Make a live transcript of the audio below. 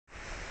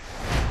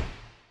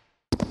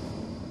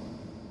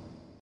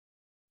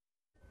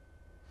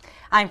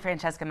I'm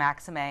Francesca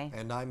Maxime.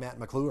 And I'm Matt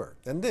McClure.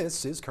 And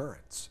this is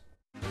Currents.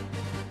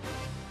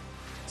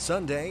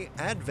 Sunday,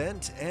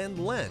 Advent, and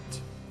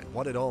Lent, and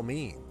what it all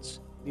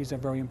means. These are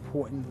very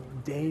important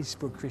days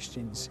for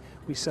Christians.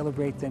 We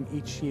celebrate them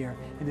each year,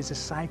 and it's a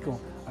cycle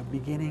of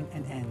beginning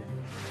and end.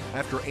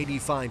 After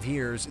 85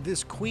 years,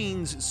 this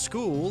Queen's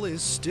school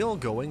is still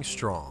going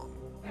strong.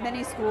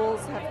 Many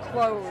schools have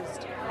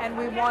closed, and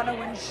we want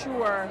to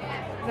ensure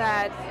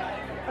that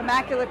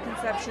Immaculate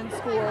Conception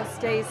School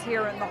stays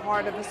here in the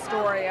heart of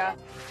Astoria.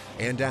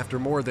 And after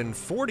more than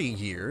 40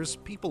 years,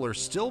 people are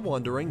still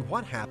wondering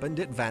what happened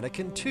at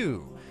Vatican II.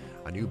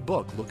 A new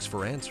book looks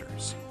for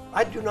answers.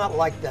 I do not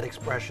like that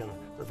expression,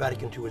 the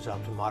Vatican II is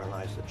out to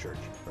modernize the church.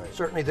 Right.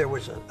 Certainly there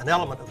was an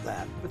element of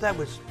that, but that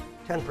was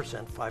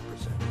 10%, 5%.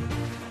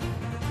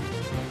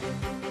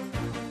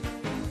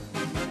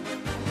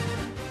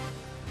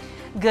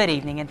 Good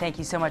evening, and thank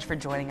you so much for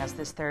joining us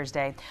this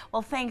Thursday.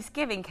 Well,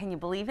 Thanksgiving, can you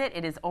believe it?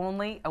 It is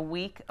only a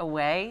week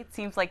away. It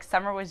seems like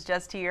summer was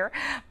just here,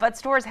 but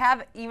stores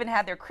have even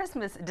had their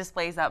Christmas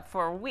displays up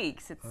for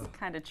weeks. It's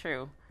kind of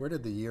true. Where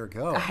did the year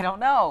go? I don't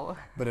know.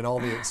 But in all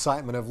the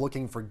excitement of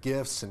looking for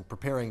gifts and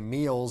preparing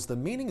meals, the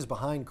meanings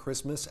behind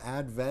Christmas,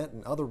 Advent,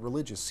 and other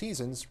religious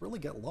seasons really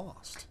get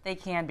lost. They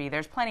can be.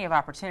 There's plenty of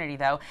opportunity,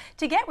 though,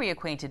 to get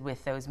reacquainted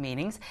with those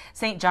meanings.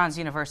 St. John's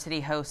University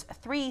hosts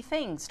Three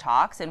Things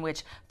Talks, in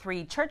which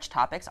three church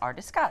topics are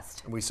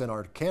discussed. We sent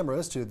our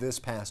cameras to this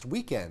past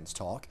weekend's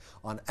talk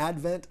on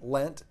Advent,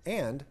 Lent,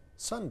 and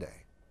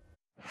Sunday.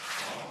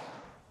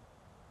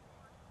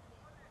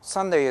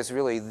 Sunday is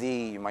really the,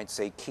 you might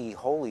say, key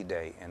holy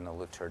day in the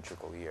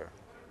liturgical year.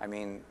 I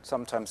mean,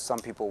 sometimes some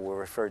people will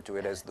refer to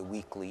it as the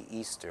weekly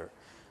Easter.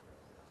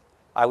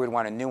 I would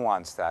want to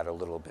nuance that a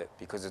little bit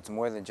because it's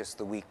more than just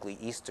the weekly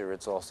Easter,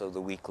 it's also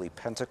the weekly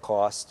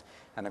Pentecost,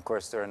 and of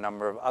course there are a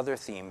number of other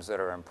themes that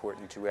are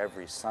important to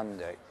every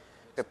Sunday.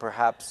 That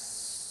perhaps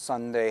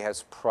Sunday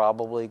has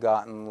probably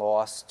gotten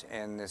lost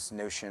in this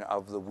notion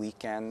of the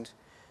weekend,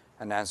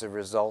 and as a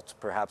result,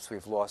 perhaps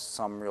we've lost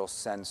some real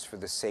sense for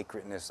the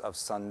sacredness of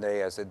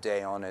Sunday as a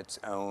day on its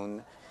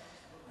own.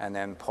 And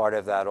then part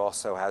of that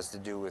also has to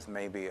do with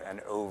maybe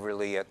an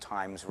overly, at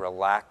times,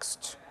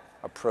 relaxed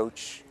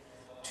approach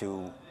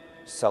to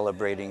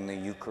celebrating the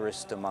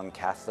Eucharist among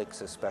Catholics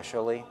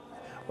especially.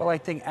 Well, I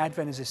think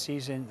Advent is a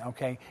season,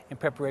 in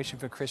preparation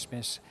for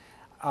Christmas.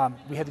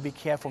 We have to be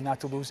careful not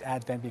to lose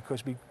Advent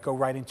because we go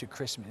right into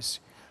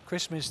Christmas.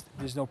 Christmas,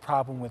 there's no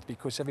problem with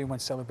because everyone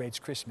celebrates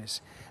Christmas.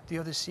 The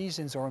other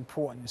seasons are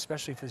important,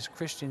 especially for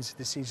Christians,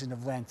 the season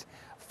of Lent,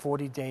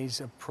 40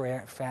 days of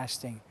prayer,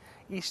 fasting.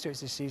 Easter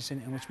is the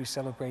season in which we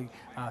celebrate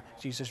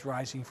Jesus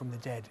rising from the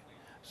dead.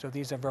 So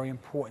these are very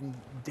important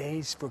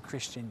days for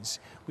Christians.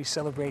 We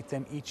celebrate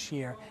them each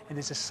year, and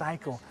there's a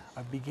cycle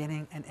of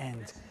beginning and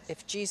end.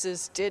 If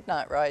Jesus did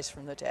not rise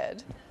from the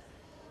dead,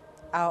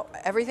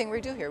 everything we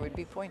do here would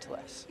be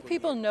pointless.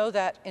 People know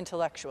that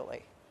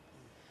intellectually,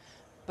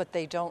 but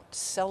they don't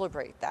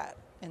celebrate that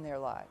in their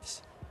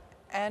lives.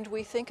 And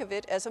we think of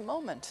it as a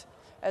moment,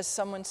 as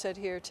someone said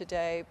here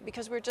today,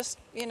 because we're just,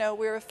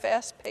 we're a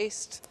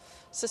fast-paced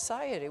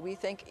society. We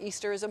think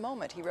Easter is a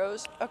moment. He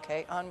rose,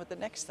 okay, on with the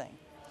next thing.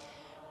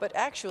 But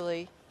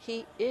actually,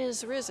 he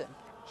is risen.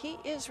 He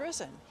is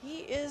risen.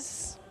 He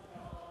is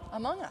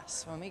among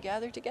us when we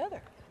gather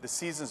together. The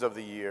seasons of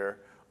the year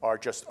are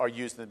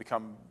used and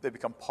they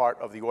become part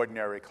of the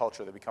ordinary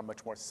culture. They become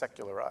much more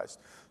secularized.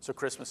 So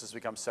Christmas has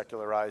become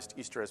secularized.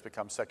 Easter has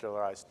become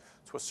secularized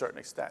to a certain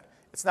extent.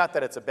 It's not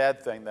that it's a bad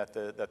thing that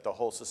the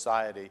whole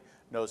society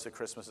knows that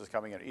Christmas is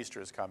coming and Easter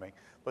is coming,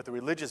 but the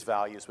religious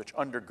values which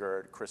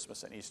undergird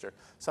Christmas and Easter,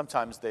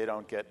 sometimes they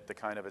don't get the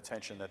kind of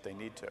attention that they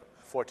need to.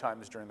 4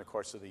 times during the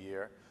course of the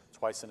year,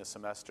 twice in a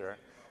semester,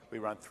 we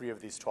run 3 of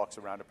these talks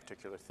around a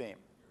particular theme.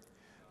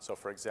 So,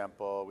 for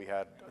example, we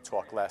had a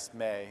talk last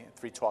May,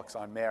 3 talks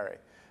on Mary.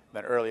 And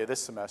then earlier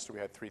this semester, we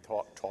had 3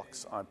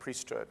 talks on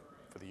priesthood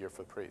for the year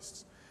for the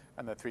priests.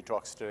 And the 3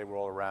 talks today were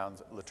all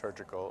around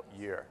liturgical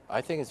year. I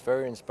think it's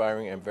very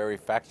inspiring and very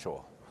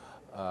factual.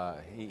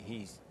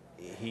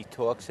 He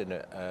talks in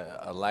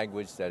a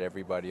language that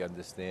everybody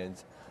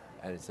understands,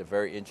 and it's a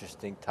very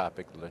interesting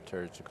topic, the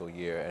liturgical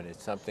year, and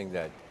it's something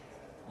that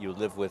you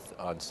live with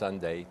on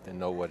Sunday to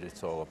know what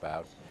it's all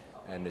about,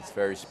 and it's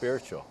very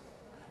spiritual.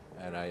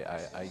 And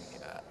I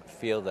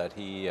feel that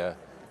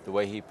the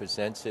way he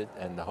presents it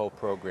and the whole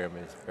program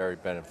is very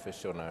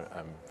beneficial, and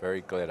I'm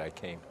very glad I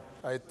came.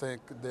 I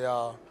think they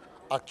are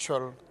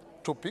actual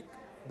topic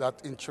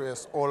that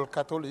interests all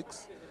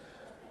Catholics.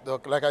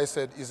 Like I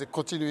said, it's a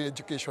continuing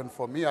education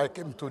for me. I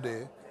came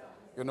today,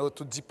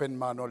 to deepen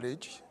my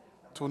knowledge,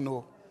 to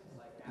know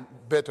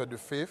better the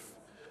faith,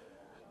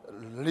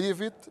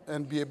 live it,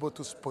 and be able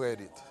to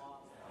spread it.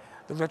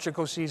 The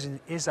liturgical season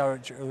is our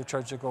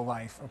liturgical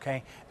life,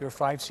 There are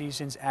 5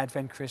 seasons: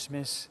 Advent,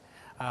 Christmas,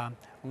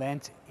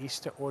 Lent,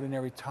 Easter,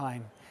 Ordinary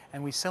Time.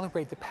 And we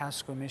celebrate the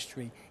Paschal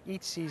mystery.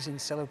 Each season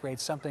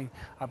celebrates something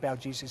about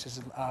Jesus'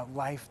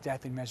 life,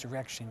 death, and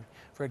resurrection.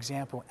 For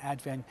example,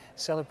 Advent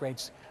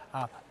celebrates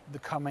the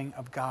coming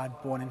of God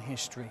born in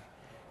history.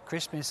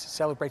 Christmas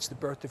celebrates the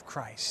birth of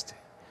Christ.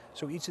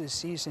 So each of the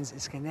seasons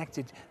is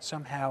connected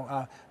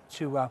somehow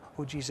to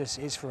who Jesus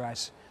is for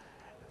us.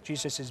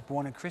 Jesus is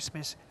born at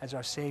Christmas as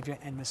our Savior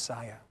and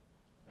Messiah.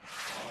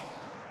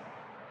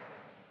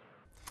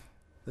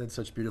 They had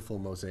such beautiful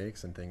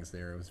mosaics and things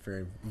there. It was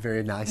very,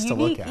 very nice to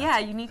look at. Yeah,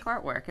 unique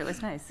artwork. It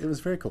was nice. It was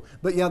very cool.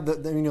 But yeah,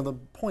 the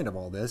point of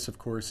all this, of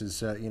course,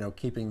 is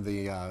keeping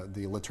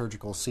the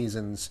liturgical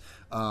seasons,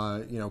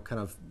 kind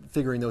of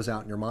figuring those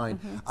out in your mind.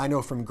 Mm-hmm. I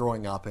know from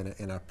growing up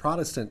in a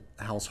Protestant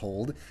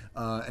household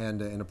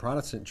and in a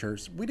Protestant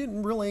church, we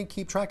didn't really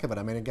keep track of it.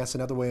 I mean, I guess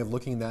another way of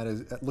looking at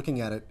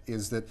it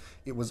is that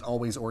it was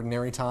always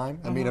ordinary time.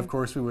 Mm-hmm. I mean, of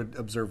course, we would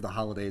observe the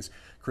holidays,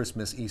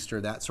 Christmas,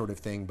 Easter, that sort of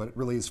thing. But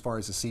really, as far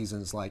as the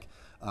seasons like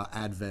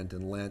Advent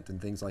and Lent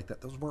and things like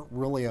that, those weren't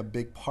really a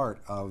big part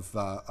of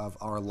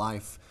our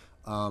life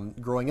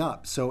growing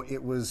up. So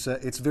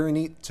it's very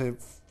neat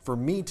for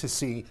me to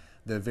see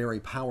the very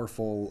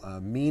powerful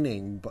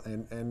meaning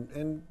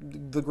and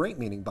the great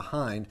meaning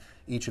behind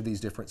each of these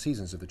different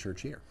seasons of the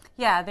church year.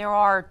 Yeah, there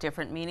are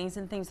different meanings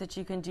and things that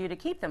you can do to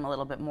keep them a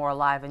little bit more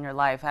alive in your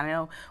life. I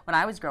know when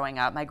I was growing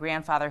up, my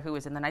grandfather, who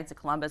was in the Knights of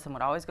Columbus and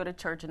would always go to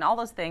church and all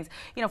those things,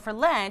 for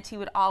Lent, he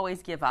would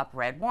always give up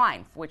red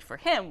wine, which for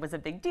him was a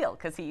big deal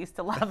because he used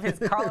to love his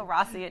Carlo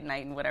Rossi at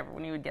night and whatever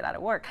when he would get out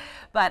of work,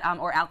 but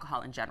or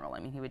alcohol in general.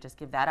 I mean, he would just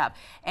give that up.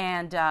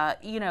 And,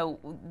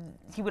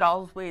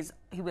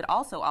 he would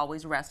also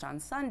always rest on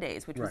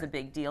Sundays, which was a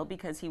big deal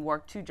because he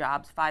worked 2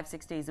 jobs,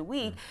 5-6 days a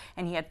week,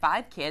 and he had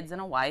 5 kids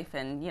and a wife,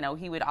 and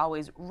he would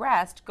always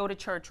rest, go to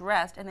church,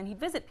 rest, and then he'd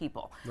visit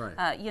people.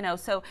 Right.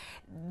 So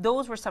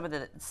those were some of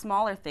the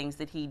smaller things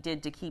that he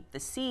did to keep the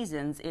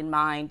seasons in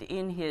mind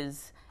in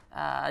his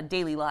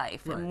daily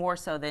life, and more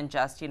so than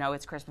just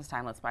it's Christmas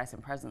time, let's buy some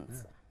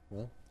presents. Yeah.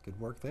 Well, good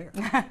work there.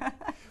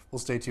 Well,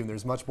 stay tuned.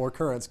 There's much more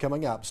currents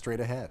coming up straight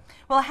ahead.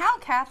 Well, how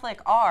Catholic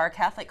are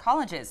Catholic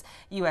colleges?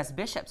 U.S.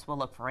 bishops will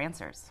look for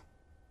answers.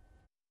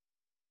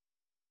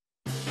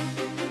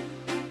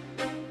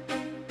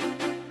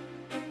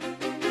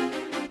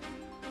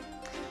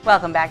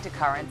 Welcome back to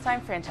Currents.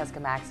 I'm Francesca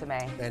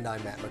Maxime. And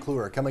I'm Matt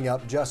McClure. Coming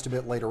up just a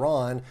bit later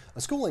on,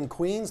 a school in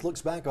Queens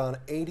looks back on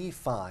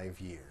 85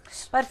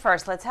 years. But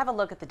first, let's have a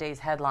look at the day's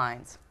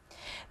headlines.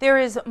 There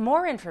is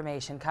more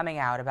information coming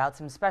out about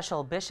some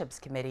special bishops'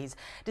 committees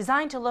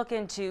designed to look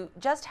into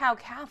just how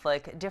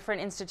Catholic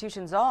different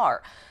institutions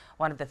are.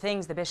 One of the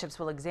things the bishops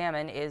will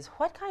examine is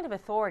what kind of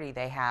authority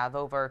they have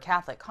over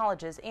Catholic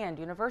colleges and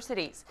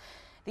universities.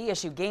 The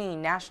issue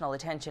gained national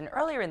attention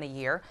earlier in the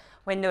year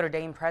when Notre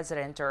Dame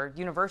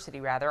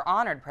University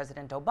honored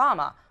President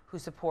Obama, who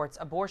supports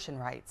abortion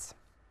rights.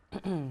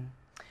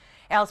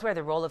 Elsewhere,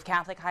 the role of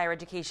Catholic higher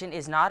education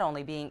is not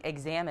only being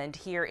examined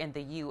here in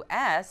the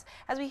U.S.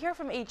 As we hear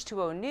from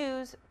H2O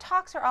News,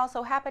 talks are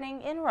also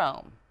happening in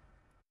Rome.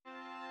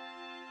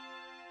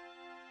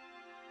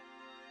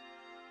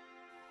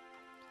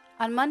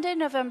 On Monday,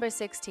 November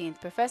 16th,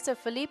 Professor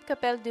Philippe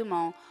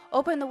Capelle-Dumont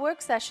opened the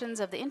work sessions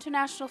of the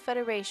International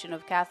Federation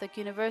of Catholic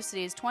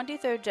Universities'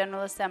 23rd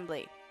General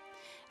Assembly.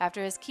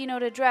 After his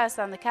keynote address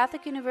on the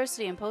Catholic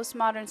University and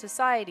Postmodern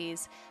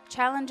Societies,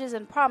 Challenges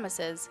and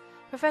Promises,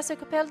 Professor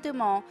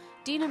Capelle-Dumont,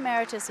 Dean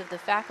Emeritus of the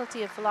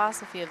Faculty of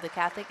Philosophy of the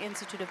Catholic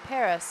Institute of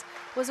Paris,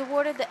 was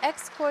awarded the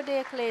Ex Corde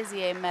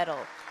Ecclesiae Medal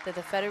that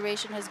the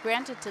Federation has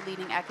granted to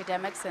leading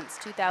academics since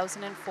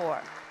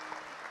 2004.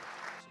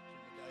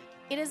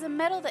 It is a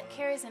medal that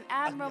carries an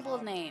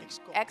admirable name,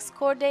 Ex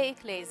Corde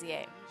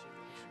Ecclesiae,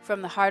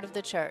 from the heart of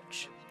the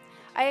Church.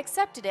 I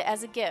accepted it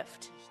as a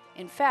gift.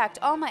 In fact,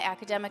 all my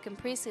academic and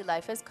priestly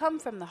life has come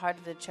from the heart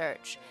of the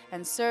Church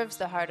and serves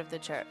the heart of the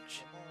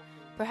Church.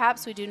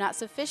 Perhaps we do not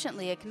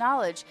sufficiently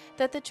acknowledge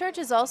that the Church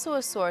is also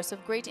a source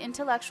of great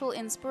intellectual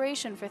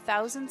inspiration for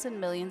thousands and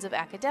millions of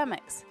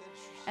academics,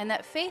 and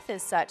that faith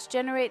as such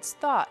generates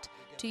thought,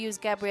 to use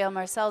Gabriel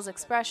Marcel's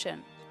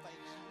expression.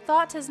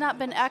 Thought has not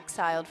been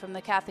exiled from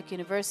the Catholic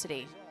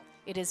University.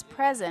 It is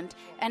present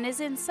and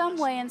is in some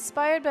way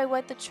inspired by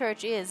what the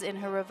Church is in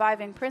her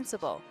reviving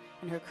principle,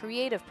 in her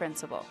creative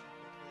principle.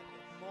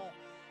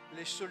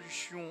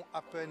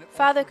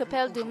 Father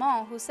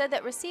Capelle-Dumont, who said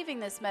that receiving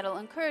this medal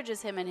encourages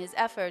him in his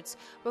efforts,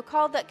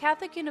 recalled that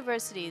Catholic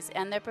universities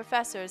and their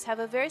professors have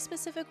a very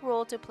specific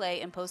role to play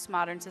in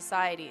postmodern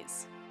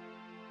societies.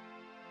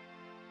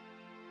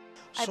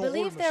 I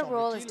believe their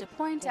role is to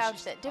point out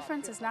that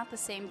difference is not the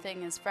same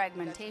thing as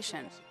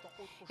fragmentation.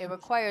 It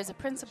requires a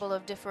principle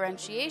of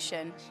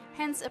differentiation,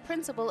 hence a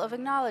principle of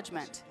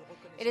acknowledgement.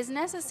 It is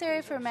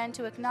necessary for men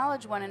to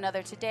acknowledge one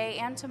another today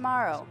and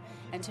tomorrow,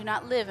 and to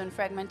not live in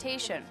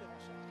fragmentation.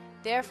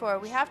 Therefore,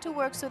 we have to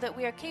work so that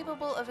we are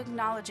capable of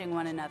acknowledging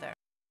one another.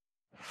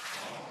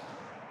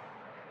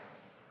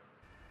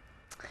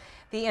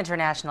 The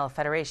International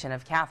Federation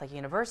of Catholic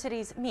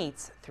Universities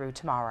meets through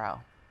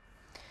tomorrow.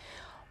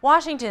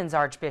 Washington's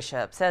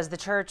Archbishop says the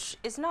Church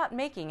is not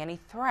making any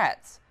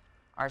threats.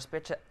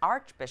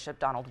 Archbishop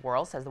Donald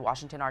Wuerl says the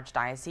Washington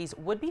Archdiocese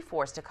would be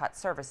forced to cut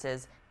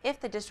services if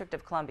the District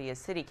of Columbia's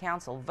City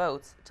Council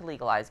votes to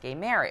legalize gay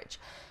marriage.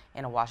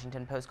 In a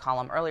Washington Post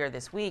column earlier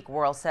this week,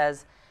 Wuerl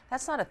says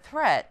that's not a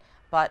threat,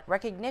 but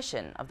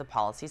recognition of the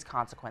policy's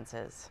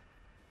consequences.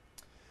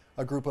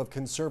 A group of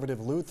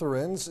conservative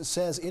Lutherans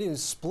says it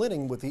is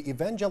splitting with the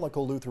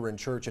Evangelical Lutheran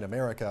Church in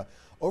America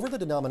over the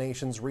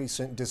denomination's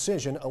recent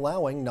decision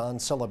allowing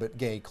non-celibate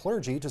gay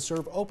clergy to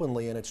serve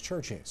openly in its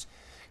churches.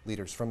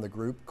 Leaders from the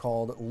group,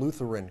 called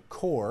Lutheran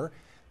Core,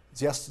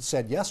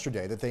 said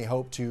yesterday that they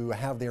hope to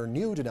have their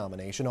new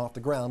denomination off the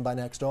ground by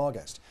next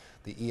August.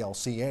 The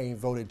ELCA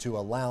voted to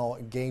allow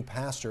gay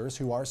pastors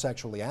who are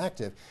sexually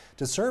active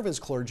to serve as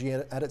clergy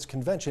at its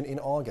convention in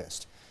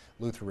August.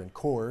 Lutheran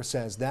Core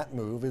says that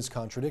move is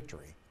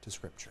contradictory to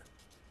Scripture.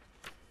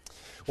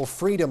 Well,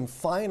 freedom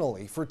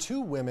finally for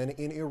two women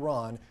in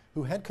Iran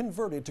who had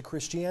converted to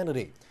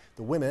Christianity.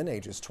 The women,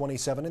 ages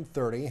 27 and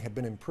 30, had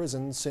been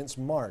imprisoned since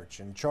March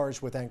and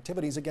charged with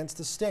activities against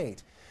the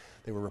state.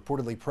 They were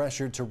reportedly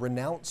pressured to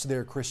renounce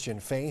their Christian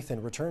faith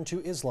and return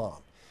to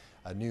Islam.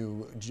 A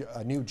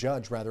new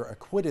judge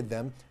acquitted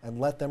them and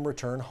let them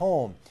return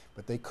home,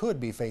 but they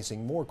could be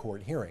facing more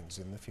court hearings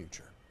in the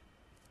future.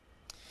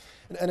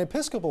 An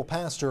Episcopal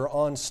pastor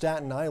on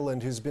Staten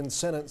Island has been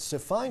sentenced to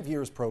 5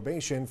 years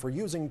probation for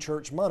using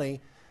church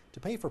money to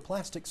pay for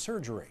plastic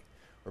surgery.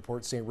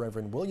 Reports say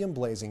Reverend William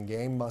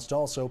Blasingame must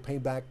also pay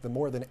back the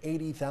more than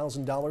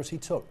 $80,000 he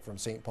took from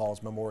St.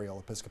 Paul's Memorial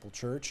Episcopal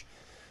Church.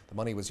 The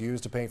money was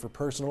used to pay for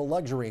personal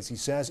luxuries, he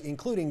says,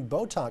 including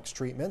Botox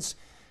treatments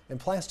and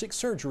plastic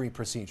surgery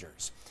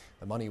procedures.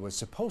 The money was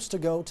supposed to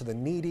go to the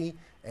needy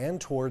and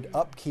toward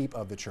upkeep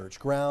of the church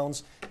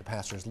grounds. The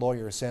pastor's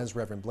lawyer says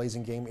Reverend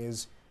Blasingame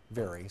is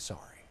very sorry.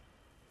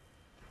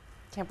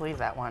 Can't believe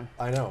that one.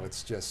 I know,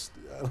 it's just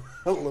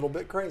a little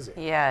bit crazy.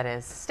 Yeah, it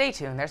is. Stay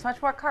tuned. There's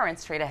much more current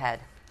straight ahead.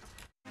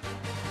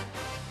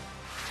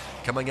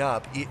 Coming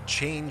up, it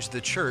changed the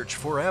church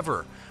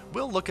forever.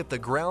 We'll look at the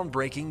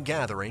groundbreaking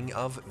gathering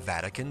of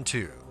Vatican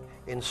II.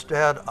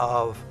 Instead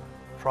of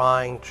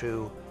trying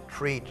to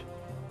treat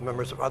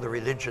members of other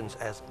religions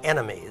as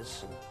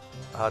enemies,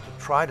 to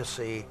try to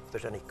see if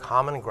there's any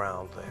common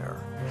ground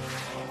there.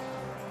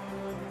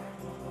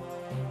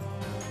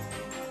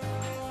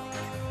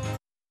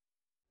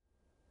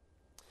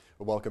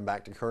 Welcome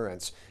back to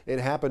Currents. It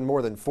happened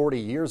more than 40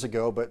 years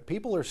ago, but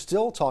people are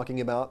still talking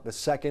about the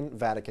Second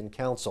Vatican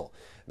Council.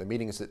 The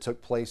meetings that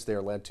took place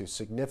there led to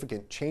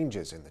significant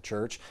changes in the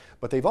church,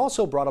 but they've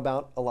also brought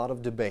about a lot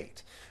of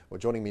debate. Well,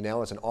 joining me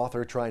now is an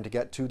author trying to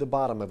get to the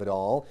bottom of it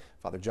all.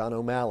 Father John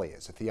O'Malley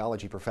is a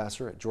theology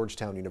professor at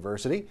Georgetown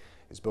University.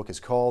 His book is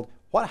called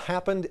What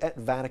Happened at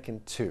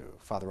Vatican II.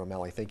 Father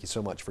O'Malley, thank you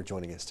so much for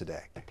joining us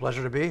today.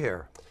 Pleasure to be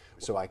here.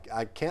 So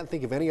I can't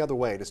think of any other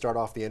way to start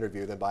off the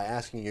interview than by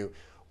asking you,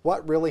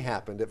 what really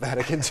happened at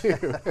Vatican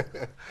II?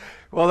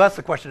 Well, that's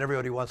the question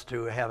everybody wants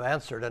to have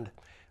answered, and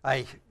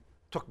I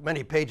took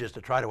many pages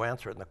to try to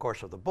answer it in the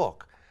course of the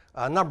book.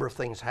 A number of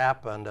things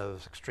happened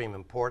of extreme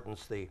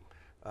importance. The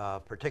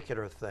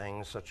particular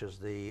things such as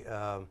the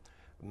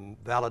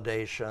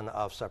validation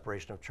of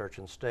separation of church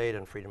and state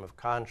and freedom of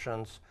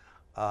conscience,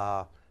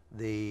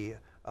 the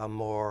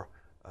more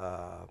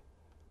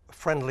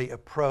friendly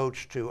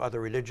approach to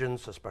other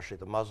religions, especially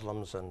the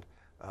Muslims and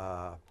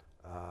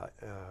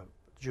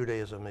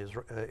Judaism,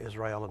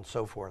 Israel, and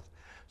so forth.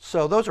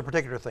 So those are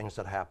particular things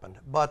that happened.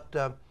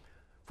 But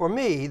for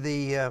me,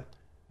 the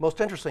most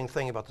interesting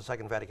thing about the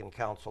Second Vatican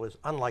Council is,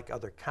 unlike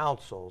other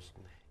councils,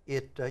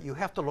 you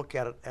have to look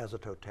at it as a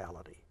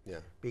totality.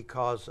 Yeah.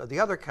 Because the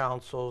other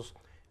councils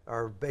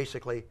are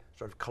basically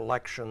sort of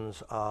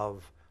collections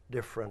of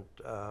different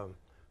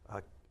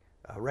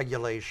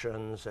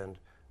regulations and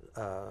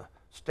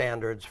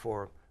standards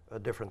for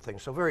different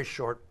things. So very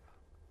short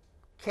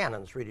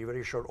canons, really,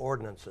 very short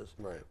ordinances.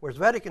 Right. Whereas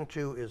Vatican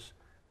II is,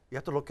 you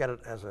have to look at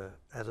it as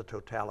a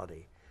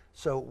totality.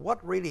 So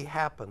what really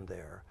happened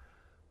there?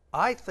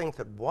 I think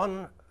that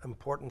one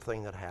important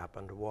thing that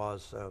happened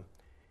was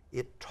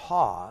it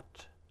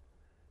taught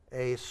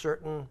a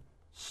certain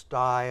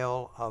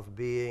style of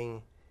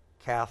being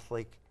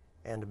Catholic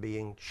and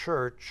being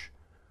church,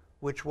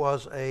 which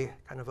was a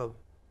kind of a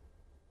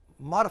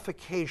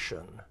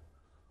modification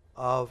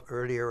of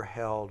earlier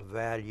held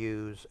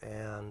values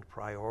and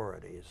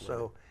priorities. Right.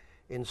 So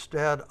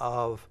instead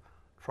of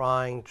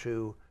trying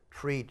to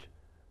treat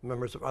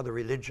members of other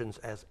religions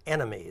as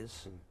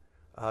enemies,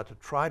 to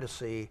try to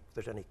see if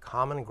there's any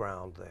common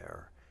ground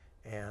there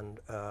and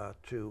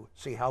to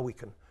see how we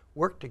can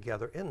work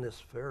together in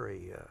this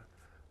very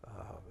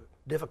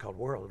difficult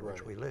world in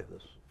which we live.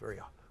 There's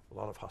a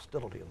lot of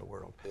hostility in the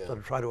world. Yeah. So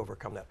to try to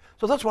overcome that.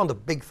 So that's one of the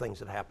big things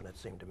that happened, it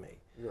seemed to me.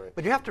 Right.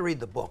 But you have to read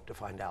the book to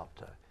find out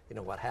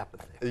what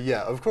happened there.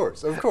 Yeah, of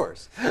course, of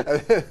course.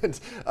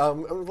 It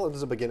was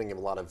the beginning of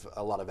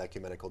a lot of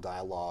ecumenical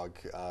dialogue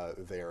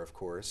there, of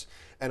course,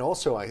 and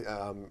also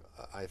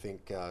I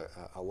think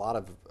a lot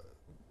of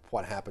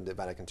what happened at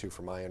Vatican II,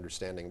 from my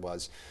understanding,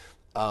 was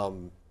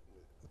kind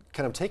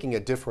of taking a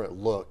different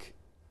look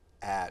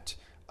at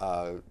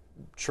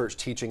church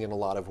teaching in a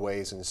lot of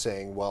ways and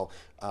saying, well,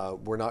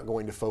 we're not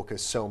going to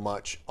focus so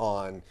much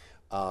on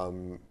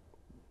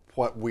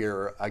what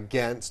we're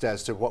against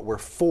as to what we're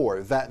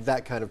for,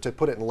 that kind of, to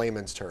put it in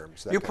layman's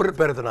terms. You put it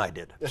better than I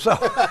did. So,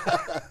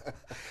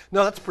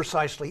 No, that's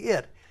precisely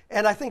it.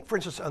 And I think, for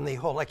instance, on the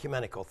whole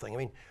ecumenical thing, I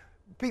mean,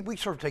 we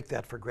sort of take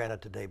that for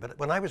granted today. But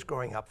when I was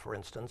growing up, for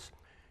instance,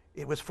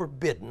 it was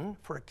forbidden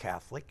for a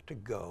Catholic to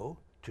go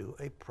to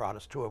a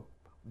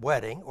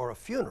wedding or a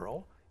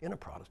funeral in a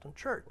Protestant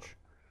church.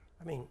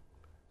 I mean,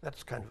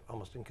 that's kind of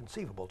almost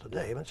inconceivable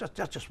today. I mean,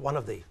 that's just one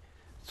of the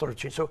sort of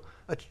change. So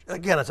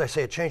again, as I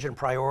say, a change in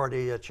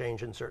priority, a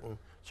change in certain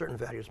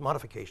values,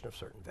 modification of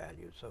certain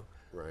values. So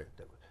right.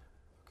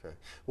 Okay.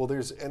 Well,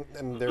 there's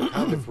and there are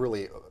kind of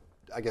really,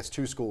 I guess,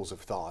 two schools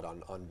of thought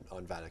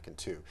on Vatican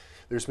II.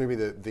 There's maybe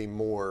the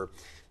more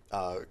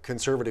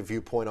conservative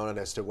viewpoint on it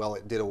as to, well,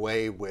 it did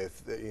away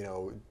with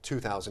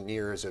 2,000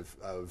 years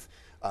of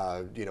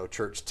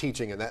church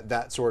teaching and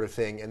that sort of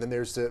thing. And then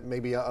there's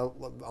maybe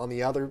on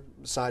the other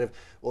side of,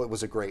 well, it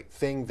was a great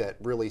thing that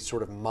really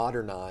sort of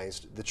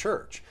modernized the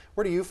church.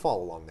 Where do you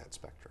fall along that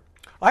spectrum?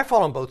 I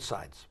fall on both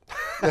sides.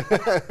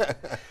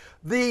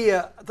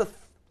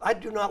 I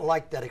do not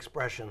like that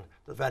expression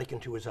that Vatican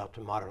II is out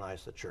to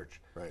modernize the church.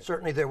 Right.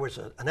 Certainly there was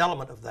an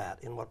element of that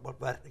in what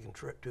Vatican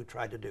II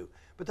tried to do.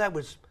 But that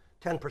was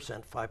 10%,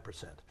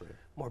 5%. Right.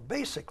 More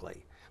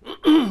basically,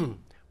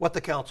 what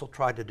the council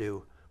tried to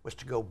do was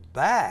to go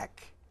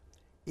back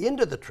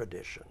into the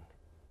tradition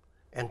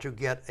and to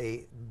get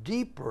a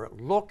deeper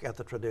look at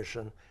the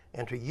tradition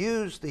and to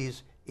use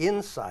these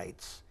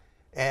insights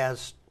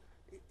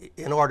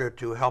in order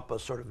to help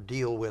us sort of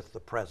deal with the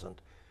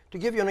present. To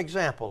give you an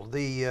example,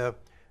 the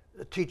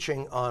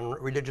teaching on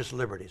religious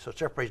liberty, so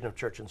separation of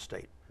church and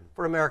state.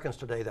 For Americans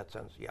today, that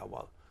sounds,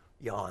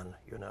 yawn,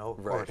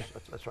 of course,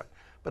 that's right.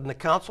 But in the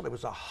council, it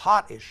was a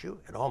hot issue.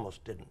 It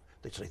almost didn't.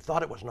 They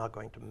thought it was not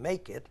going to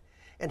make it.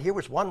 And here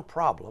was one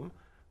problem,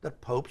 that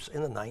popes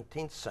in the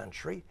 19th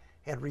century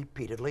had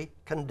repeatedly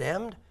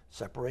condemned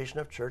separation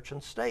of church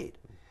and state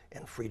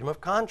and freedom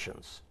of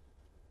conscience.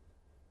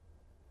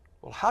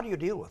 Well, how do you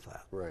deal with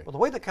that? Right. Well, the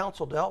way the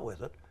council dealt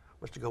with it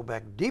was to go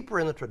back deeper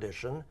in the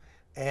tradition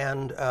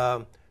and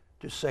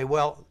to say,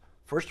 well,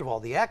 first of all,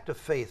 the act of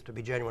faith to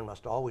be genuine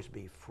must always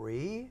be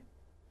free,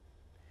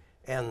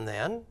 and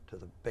then to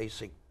the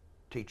basic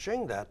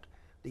teaching that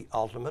the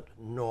ultimate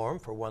norm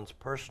for one's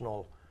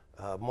personal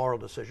moral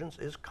decisions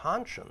is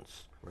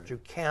conscience. Right. You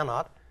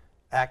cannot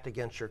act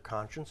against your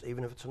conscience,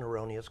 even if it's an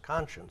erroneous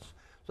conscience.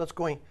 So that's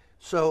going.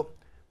 So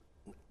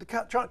the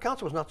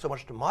council was not so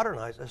much to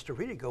modernize as to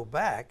really go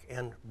back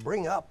and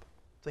bring up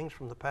things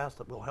from the past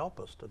that will help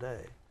us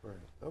today. Right.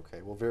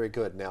 Okay. Well, very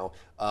good. Now,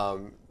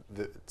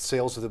 the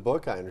sales of the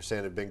book, I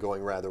understand, have been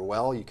going rather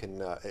well. You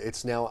can.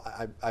 It's now,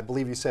 I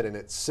believe you said, in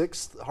its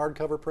 6th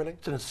hardcover printing.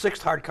 It's in its 6th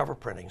hardcover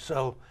printing.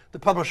 So the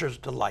publisher's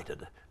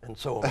delighted, and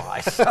so am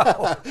I.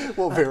 So.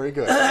 Well, very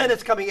good. And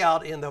it's coming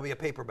out there'll be a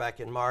paperback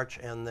in March,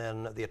 and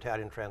then the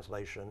Italian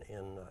translation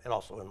and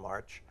also in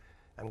March.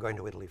 I'm going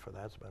to Italy for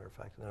that, as a matter of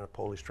fact, and then a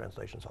Polish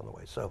translation's on the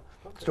way. So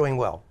It's doing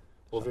well.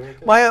 Well, very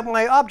good.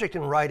 My object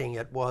in writing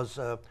it was,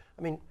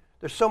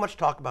 there's so much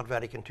talk about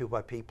Vatican II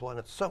by people, and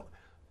it's so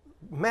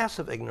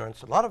massive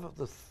ignorance. A lot of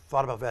the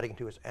thought about Vatican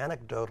II is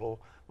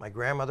anecdotal. My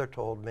grandmother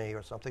told me,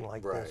 or something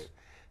like this.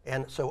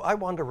 And so I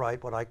wanted to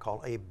write what I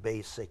call a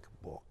basic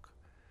book.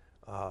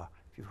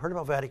 If you've heard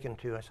about Vatican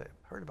II, I say,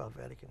 heard about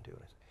Vatican II.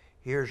 And I say,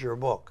 here's your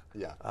book.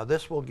 Yeah.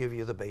 This will give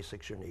you the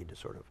basics you need to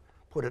sort of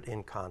put it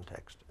in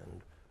context,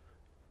 and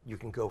you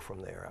can go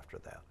from there after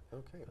that.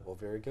 Okay, well,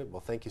 very good.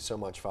 Well, thank you so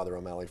much, Father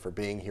O'Malley, for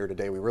being here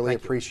today. We really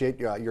appreciate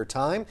your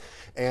time,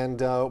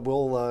 and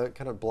we'll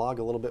kind of blog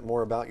a little bit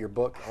more about your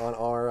book on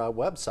our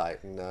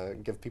website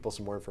and give people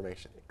some more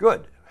information.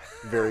 Good.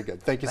 Very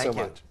good. Thank you so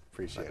much.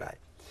 Appreciate Bye-bye. it.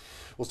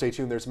 Well, stay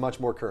tuned. There's much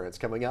more Currents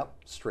coming up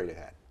straight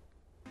ahead.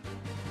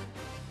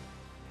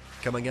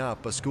 Coming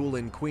up, a school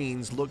in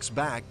Queens looks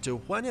back to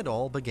when it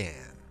all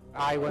began.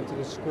 I went to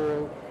the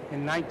school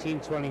in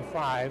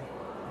 1925.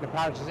 The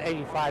parish is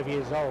 85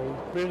 years old.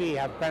 Really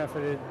have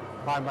benefited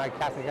by my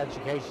Catholic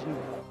education.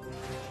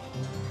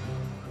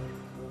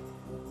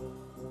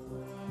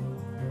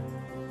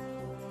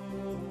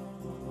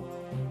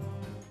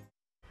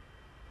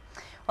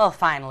 Well,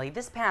 finally,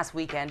 this past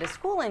weekend, a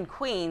school in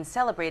Queens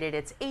celebrated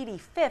its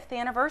 85th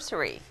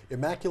anniversary.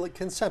 Immaculate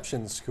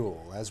Conception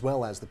School, as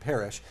well as the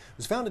parish,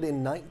 was founded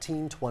in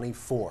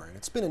 1924, and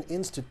it's been an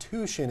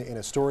institution in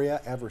Astoria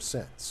ever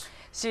since.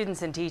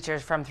 Students and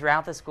teachers from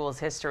throughout the school's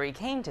history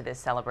came to this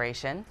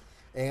celebration.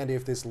 And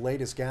if this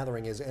latest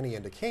gathering is any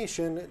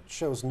indication, it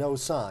shows no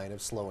sign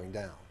of slowing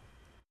down.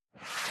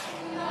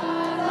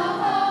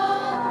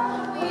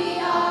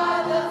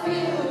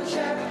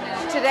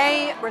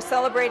 Today, we're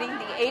celebrating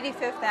the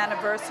 85th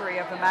anniversary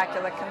of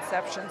Immaculate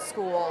Conception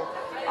School.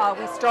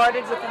 We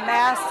started with a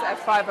Mass at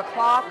 5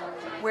 o'clock,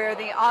 where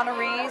the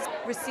honorees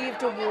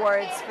received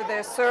awards for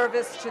their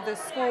service to the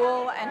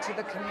school and to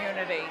the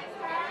community.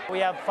 We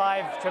have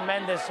 5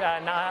 tremendous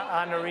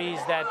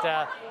honorees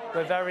that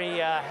we're very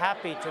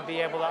happy to be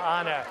able to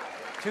honor.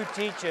 2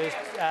 teachers,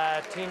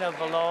 Tina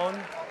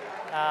Vallone,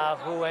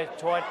 who had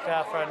taught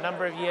for a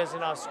number of years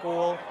in our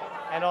school,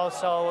 and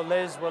also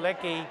Liz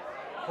Walicki,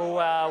 who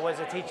was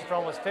a teacher for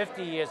almost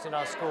 50 years in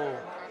our school.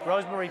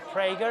 Rosemary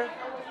Prager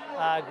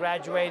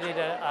graduated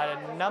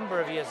a number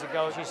of years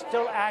ago. She's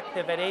still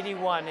active at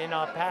 81 in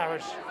our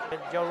parish.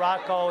 Joe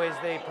Rocco is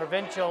the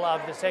provincial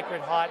of the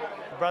Sacred Heart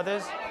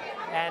Brothers,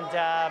 and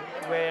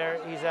where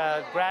he's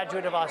a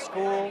graduate of our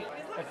school.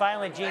 And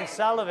finally, Gene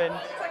Sullivan,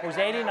 who's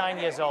 89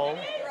 years old,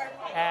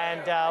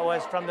 and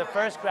was from the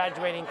first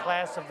graduating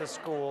class of the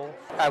school.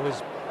 I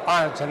was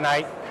honored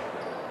tonight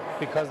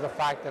because of the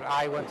fact that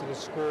I went to the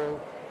school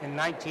in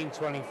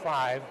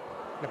 1925.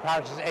 The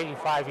parish is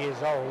 85 years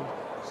old,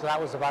 so that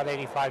was about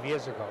 85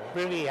 years ago.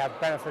 Really have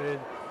benefited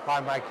by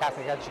my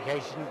Catholic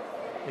education.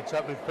 It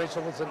taught me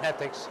principles and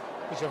ethics,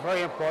 which are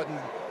very important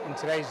in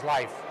today's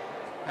life.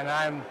 And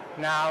I'm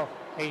now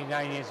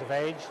 89 years of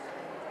age,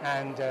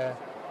 and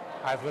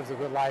I've lived a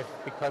good life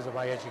because of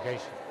my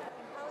education.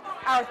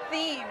 Our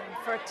theme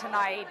for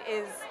tonight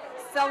is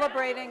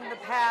celebrating the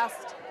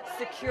past,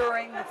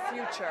 securing the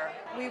future.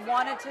 We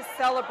wanted to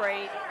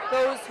celebrate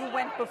those who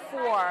went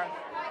before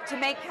to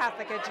make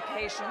Catholic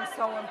education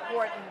so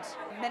important.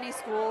 Many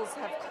schools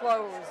have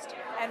closed,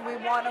 and we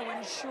want to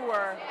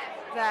ensure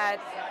that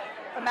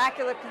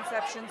Immaculate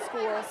Conception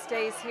School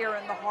stays here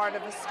in the heart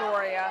of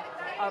Astoria,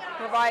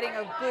 providing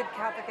a good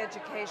Catholic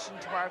education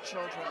to our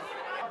children.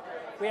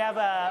 We have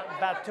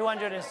about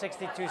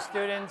 262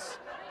 students,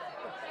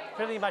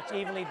 pretty much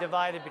evenly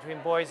divided between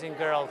boys and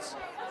girls.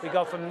 We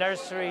go from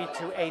nursery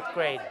to 8th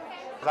grade.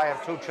 I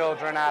have two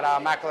children at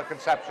Immaculate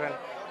Conception,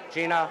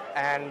 Gina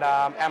and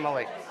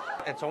Emily.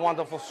 It's a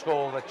wonderful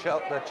school. The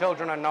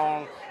children are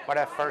known by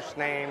their first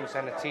names,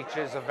 and the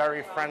teachers are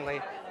very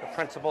friendly. The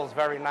principal is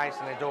very nice,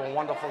 and they do a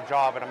wonderful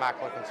job at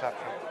Immaculate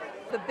Conception.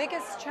 The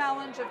biggest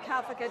challenge of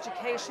Catholic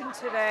education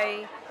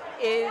today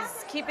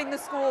is keeping the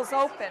schools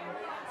open.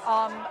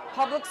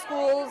 Public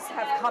schools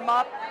have come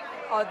up.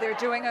 They're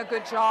doing a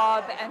good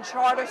job, and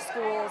charter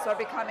schools are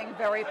becoming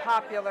very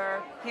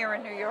popular here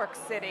in New York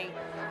City.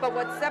 But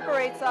what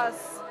separates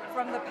us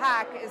from the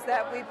pack is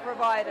that we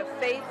provide a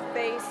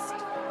faith-based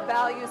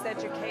values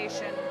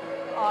education,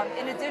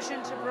 in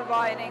addition to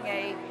providing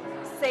a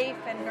safe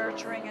and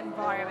nurturing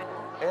environment.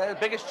 The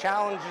biggest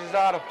challenge is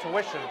the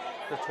tuition.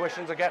 The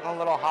tuitions are getting a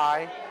little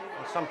high,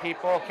 and some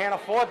people can't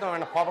afford them,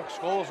 and the public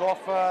schools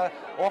offer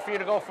you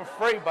to go for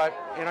free, but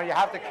you know, you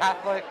have the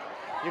Catholic.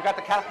 You got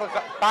the Catholic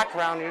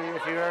background.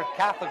 If you're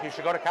Catholic, you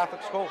should go to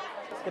Catholic school.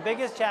 The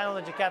biggest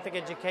challenge of Catholic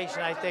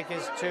education, I think,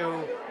 is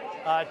to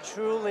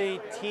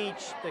truly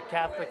teach the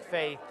Catholic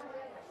faith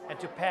and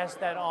to pass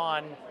that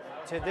on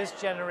to this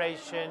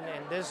generation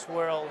in this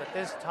world at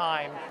this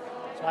time.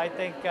 So I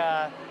think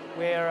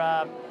we're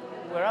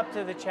up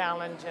to the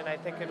challenge, and I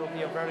think it'll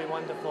be a very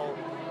wonderful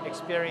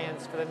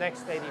experience for the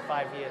next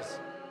 85 years.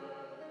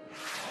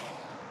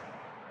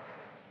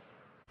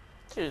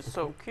 She's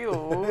so cute.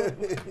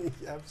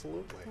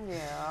 Absolutely.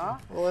 Yeah.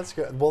 Well, that's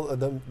good. Well,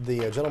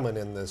 the gentleman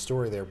in the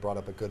story there brought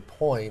up a good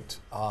point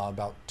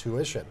about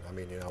tuition. I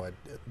mean, you know,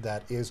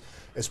 that is,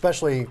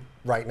 especially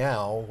right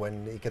now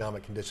when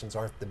economic conditions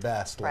aren't the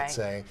best, let's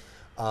say,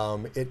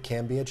 it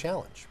can be a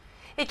challenge.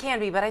 It can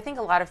be, but I think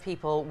a lot of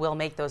people will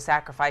make those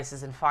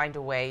sacrifices and find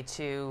a way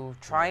to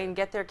try and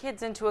get their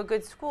kids into a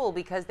good school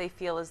because they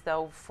feel as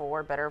though,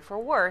 for better or for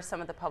worse, some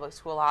of the public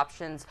school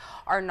options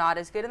are not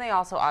as good, and they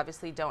also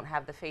obviously don't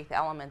have the faith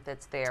element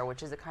that's there,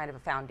 which is a kind of a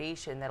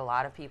foundation that a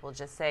lot of people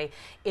just say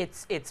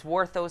it's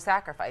worth those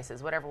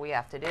sacrifices, whatever we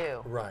have to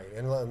do. Right,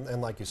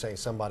 and like you say,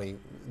 somebody,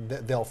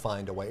 they'll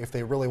find a way. If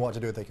they really want to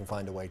do it, they can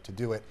find a way to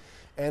do it.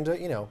 And,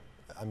 you know,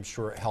 I'm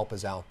sure help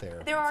is out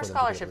there. There are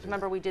scholarships.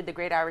 Remember, we did the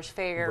Great Irish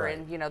Fair,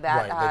 and you know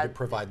that. Right, they did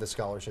provide the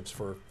scholarships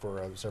for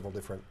several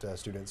different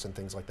students and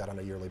things like that on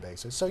a yearly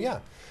basis. So yeah,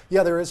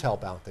 there is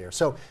help out there.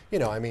 So you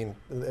know, I mean,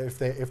 if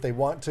they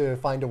want to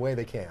find a way,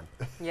 they can.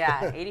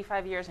 Yeah,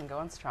 85 years and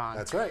going strong.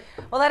 That's right.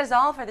 Well, that is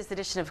all for this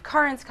edition of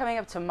Currents. Coming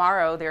up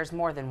tomorrow, there's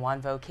more than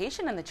one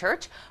vocation in the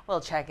church.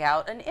 We'll check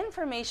out an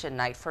information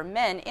night for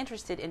men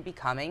interested in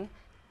becoming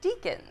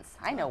deacons.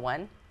 I know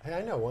one. Hey,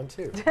 I know one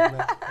too.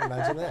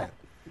 Imagine that.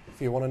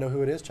 If you want to know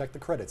who it is, check the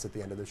credits at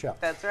the end of the show.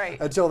 That's right.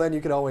 Until then, you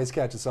can always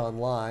catch us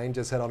online.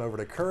 Just head on over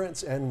to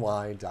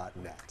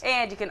currentsny.net.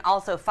 And you can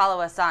also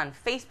follow us on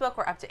Facebook.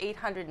 We're up to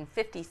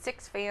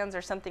 856 fans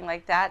or something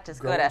like that.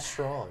 Just Growing go to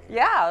strong.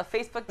 Yeah,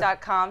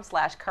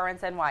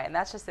 facebook.com/currentsny, and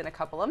that's just in a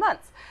couple of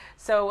months.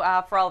 So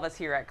for all of us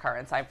here at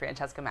Currents, I'm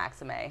Francesca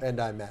Maxime.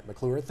 And I'm Matt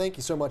McClure. Thank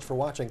you so much for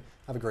watching.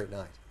 Have a great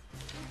night.